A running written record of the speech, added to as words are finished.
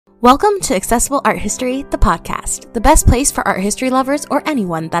Welcome to Accessible Art History, the podcast, the best place for art history lovers or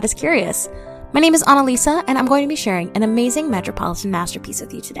anyone that is curious. My name is Annalisa, and I'm going to be sharing an amazing metropolitan masterpiece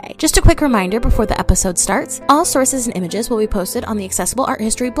with you today. Just a quick reminder before the episode starts, all sources and images will be posted on the Accessible Art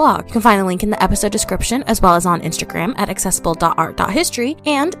History blog. You can find a link in the episode description, as well as on Instagram at accessible.art.history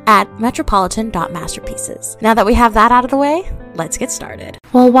and at metropolitan.masterpieces. Now that we have that out of the way, let's get started.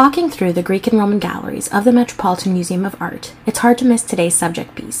 While walking through the Greek and Roman galleries of the Metropolitan Museum of Art, it's hard to miss today's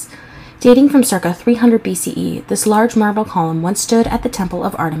subject piece. Dating from circa 300 BCE, this large marble column once stood at the Temple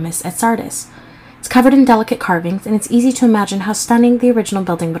of Artemis at Sardis. It's covered in delicate carvings, and it's easy to imagine how stunning the original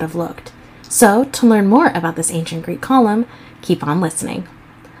building would have looked. So, to learn more about this ancient Greek column, keep on listening.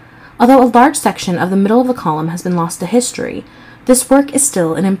 Although a large section of the middle of the column has been lost to history, this work is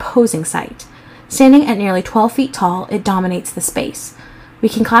still an imposing sight. Standing at nearly 12 feet tall, it dominates the space. We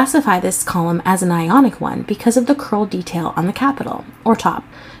can classify this column as an Ionic one because of the curled detail on the capital, or top.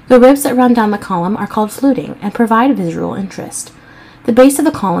 The ribs that run down the column are called fluting and provide visual interest. The base of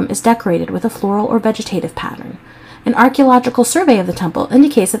the column is decorated with a floral or vegetative pattern. An archaeological survey of the temple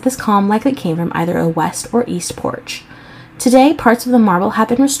indicates that this column likely came from either a west or east porch. Today, parts of the marble have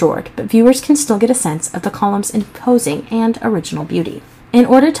been restored, but viewers can still get a sense of the column's imposing and original beauty. In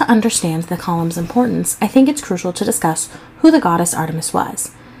order to understand the column's importance, I think it's crucial to discuss who the goddess Artemis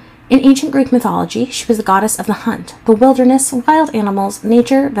was. In ancient Greek mythology, she was the goddess of the hunt, the wilderness, wild animals,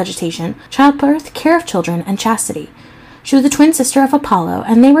 nature, vegetation, childbirth, care of children, and chastity. She was the twin sister of Apollo,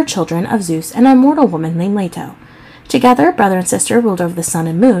 and they were children of Zeus and a mortal woman named Leto. Together, brother and sister ruled over the sun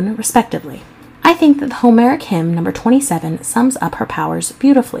and moon, respectively. I think that the Homeric hymn number 27 sums up her powers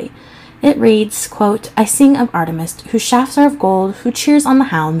beautifully. It reads, quote, "I sing of Artemis, whose shafts are of gold, who cheers on the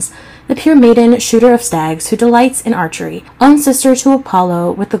hounds, the pure maiden, shooter of stags, who delights in archery, own sister to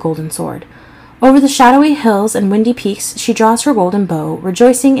Apollo with the golden sword. Over the shadowy hills and windy peaks she draws her golden bow,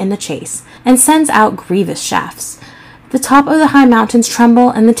 rejoicing in the chase, and sends out grievous shafts. The top of the high mountains tremble,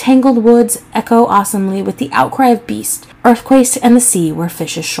 and the tangled woods echo awesomely with the outcry of beasts, earthquakes, and the sea where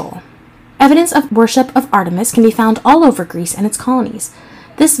fishes shoal." Evidence of worship of Artemis can be found all over Greece and its colonies.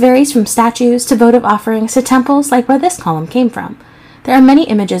 This varies from statues to votive offerings to temples like where this column came from. There are many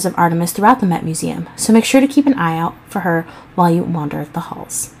images of Artemis throughout the Met Museum, so make sure to keep an eye out for her while you wander the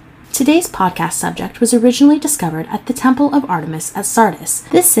halls. Today's podcast subject was originally discovered at the Temple of Artemis at Sardis.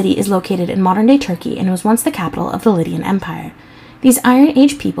 This city is located in modern-day Turkey and was once the capital of the Lydian Empire. These Iron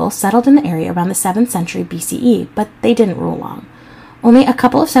Age people settled in the area around the 7th century BCE, but they didn't rule long. Only a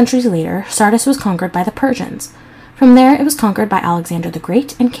couple of centuries later, Sardis was conquered by the Persians. From there, it was conquered by Alexander the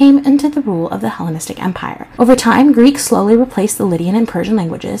Great and came into the rule of the Hellenistic Empire. Over time, Greek slowly replaced the Lydian and Persian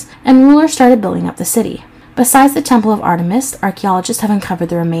languages, and rulers started building up the city. Besides the Temple of Artemis, archaeologists have uncovered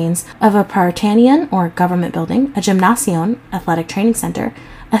the remains of a Paratanion, or government building, a gymnasion, athletic training center,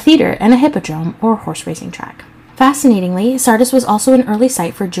 a theater, and a hippodrome, or horse racing track. Fascinatingly, Sardis was also an early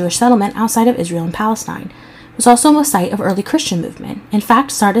site for Jewish settlement outside of Israel and Palestine. It was also a site of early Christian movement. In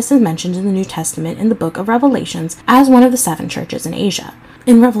fact, Sardis is mentioned in the New Testament in the book of Revelations as one of the 7 churches in Asia.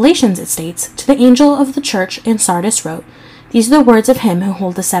 In Revelations, it states, "To the angel of the church in Sardis wrote, These are the words of him who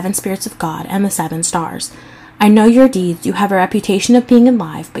holds the 7 spirits of God and the 7 stars. I know your deeds. You have a reputation of being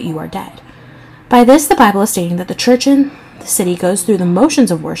alive, but you are dead." By this, the Bible is stating that the church in the city goes through the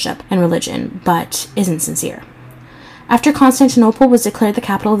motions of worship and religion, but isn't sincere. After Constantinople was declared the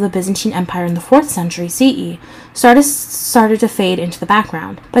capital of the Byzantine Empire in the 4th century CE, Sardis started to fade into the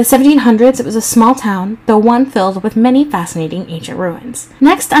background. By the 1700s, it was a small town, though one filled with many fascinating ancient ruins.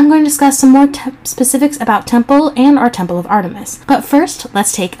 Next, I'm going to discuss some more specifics about Temple and our Temple of Artemis. But first,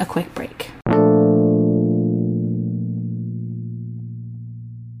 let's take a quick break.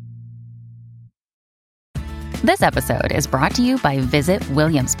 This episode is brought to you by Visit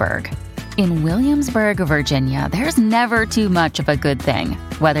Williamsburg. In Williamsburg, Virginia, there's never too much of a good thing.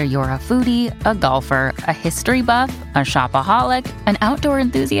 Whether you're a foodie, a golfer, a history buff, a shopaholic, an outdoor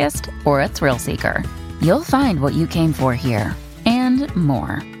enthusiast, or a thrill seeker, you'll find what you came for here and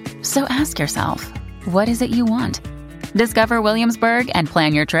more. So ask yourself, what is it you want? Discover Williamsburg and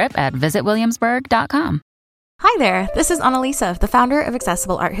plan your trip at visitwilliamsburg.com. Hi there, this is Annalisa, the founder of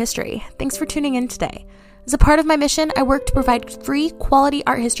Accessible Art History. Thanks for tuning in today. As a part of my mission, I work to provide free, quality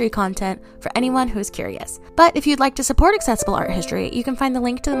art history content for anyone who is curious. But if you'd like to support Accessible Art History, you can find the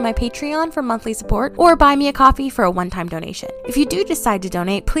link to my Patreon for monthly support or buy me a coffee for a one-time donation. If you do decide to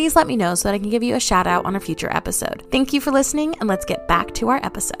donate, please let me know so that I can give you a shout out on a future episode. Thank you for listening, and let's get back to our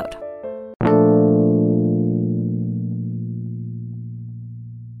episode.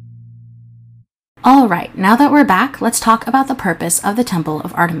 Alright, now that we're back, let's talk about the purpose of the Temple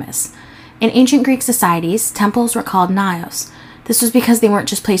of Artemis. In ancient Greek societies, temples were called naos. The This was because they weren't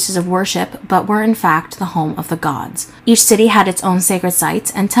just places of worship, but were in fact the home of the gods. Each city had its own sacred sites,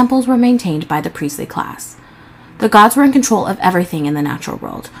 and temples were maintained by the priestly class. The gods were in control of everything in the natural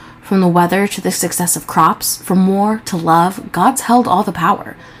world. From the weather to the success of crops, from war to love, gods held all the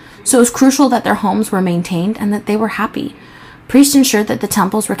power. So it was crucial that their homes were maintained and that they were happy. Priests ensured that the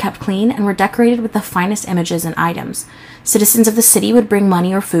temples were kept clean and were decorated with the finest images and items. Citizens of the city would bring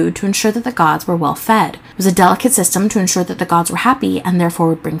money or food to ensure that the gods were well fed. It was a delicate system to ensure that the gods were happy and therefore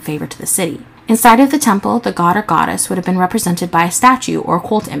would bring favor to the city. Inside of the temple, the god or goddess would have been represented by a statue or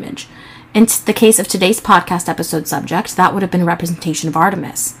cult image. In the case of today's podcast episode subject, that would have been a representation of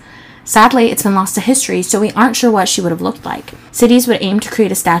Artemis. Sadly, it's been lost to history, so we aren't sure what she would have looked like. Cities would aim to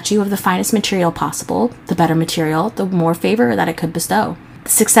create a statue of the finest material possible. The better material, the more favor that it could bestow. The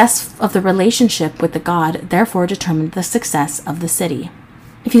success of the relationship with the god therefore determined the success of the city.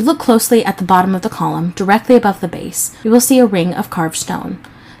 If you look closely at the bottom of the column, directly above the base, you will see a ring of carved stone.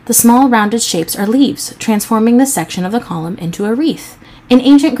 The small rounded shapes are leaves, transforming this section of the column into a wreath. In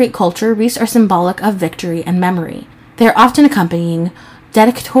ancient Greek culture, wreaths are symbolic of victory and memory. They are often accompanying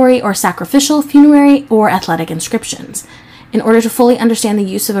dedicatory or sacrificial, funerary, or athletic inscriptions. In order to fully understand the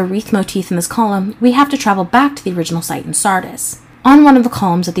use of a wreath motif in this column, we have to travel back to the original site in Sardis. On one of the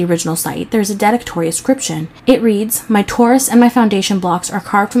columns at the original site, there is a dedicatory inscription. It reads, "My Taurus and my foundation blocks are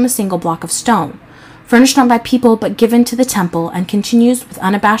carved from a single block of stone, furnished not by people but given to the temple, and continues with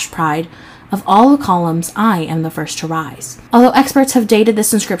unabashed pride. Of all the columns, I am the first to rise." Although experts have dated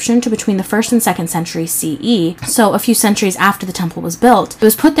this inscription to between the 1st and 2nd century CE, so a few centuries after the temple was built, it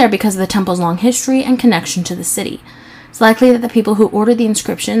was put there because of the temple's long history and connection to the city. It's likely that the people who ordered the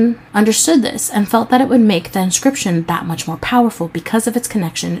inscription understood this and felt that it would make the inscription that much more powerful because of its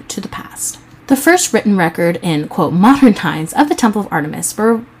connection to the past. The first written record in, quote, modern times of the Temple of Artemis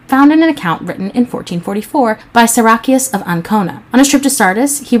were found in an account written in 1444 by Siracius of Ancona. On his trip to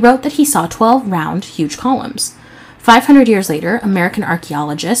Sardis, he wrote that he saw 12 round, huge columns. 500 years later, American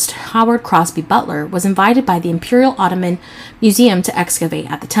archaeologist Howard Crosby Butler was invited by the Imperial Ottoman Museum to excavate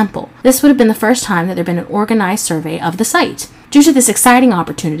at the temple. This would have been the first time that there had been an organized survey of the site. Due to this exciting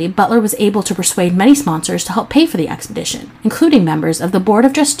opportunity, Butler was able to persuade many sponsors to help pay for the expedition, including members of the Board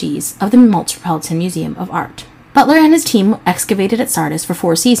of Trustees of the Metropolitan Museum of Art. Butler and his team excavated at Sardis for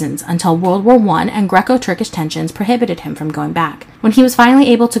 4 seasons, until World War I and Greco-Turkish tensions prohibited him from going back. When he was finally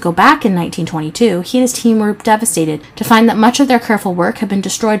able to go back in 1922, he and his team were devastated to find that much of their careful work had been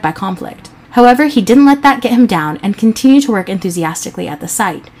destroyed by conflict. However, he didn't let that get him down and continued to work enthusiastically at the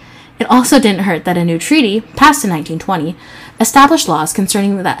site. It also didn't hurt that a new treaty, passed in 1920, established laws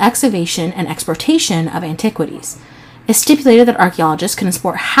concerning the excavation and exportation of antiquities. It stipulated that archaeologists could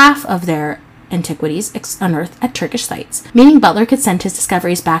export half of their antiquities unearthed at Turkish sites, meaning Butler could send his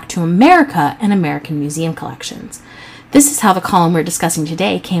discoveries back to America and American museum collections. This is how the column we're discussing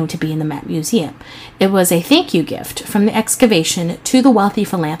today came to be in the Met Museum. It was a thank you gift from the excavation to the wealthy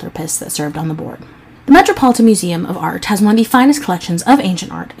philanthropists that served on the board. The Metropolitan Museum of Art has one of the finest collections of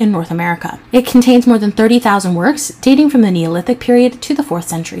ancient art in North America. It contains more than 30,000 works dating from the Neolithic period to the 4th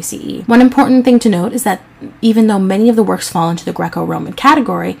century CE. One important thing to note is that even though many of the works fall into the Greco-Roman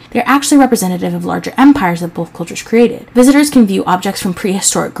category, they're actually representative of larger empires that both cultures created. Visitors can view objects from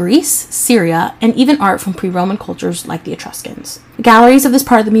prehistoric Greece, Syria, and even art from pre-Roman cultures like the Etruscans. The galleries of this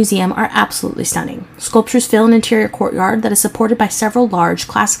part of the museum are absolutely stunning. Sculptures fill an interior courtyard that is supported by several large,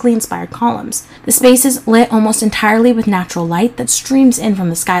 classically inspired columns. The space is lit almost entirely with natural light that streams in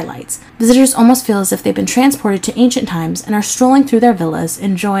from the skylights. Visitors almost feel as if they've been transported to ancient times and are strolling through their villas,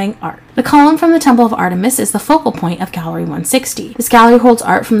 enjoying art. The column from the Temple of Artemis is the focal point of Gallery 160. This gallery holds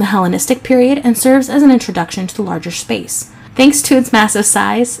art from the Hellenistic period and serves as an introduction to the larger space. Thanks to its massive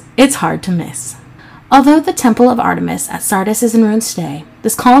size, it's hard to miss. Although the Temple of Artemis at Sardis is in ruins today,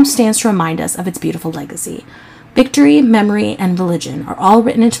 this column stands to remind us of its beautiful legacy. Victory, memory, and religion are all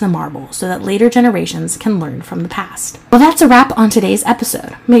written into the marble so that later generations can learn from the past. Well, that's a wrap on today's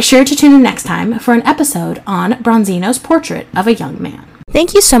episode. Make sure to tune in next time for an episode on Bronzino's portrait of a young man.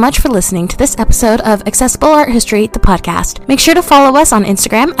 Thank you so much for listening to this episode of Accessible Art History, the podcast. Make sure to follow us on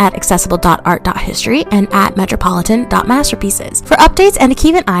Instagram at accessible.art.history and at metropolitan.masterpieces for updates and to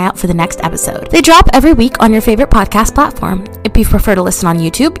keep an eye out for the next episode. They drop every week on your favorite podcast platform. If you prefer to listen on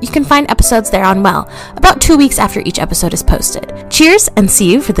YouTube, you can find episodes there on about 2 weeks after each episode is posted. Cheers and see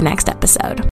you for the next episode.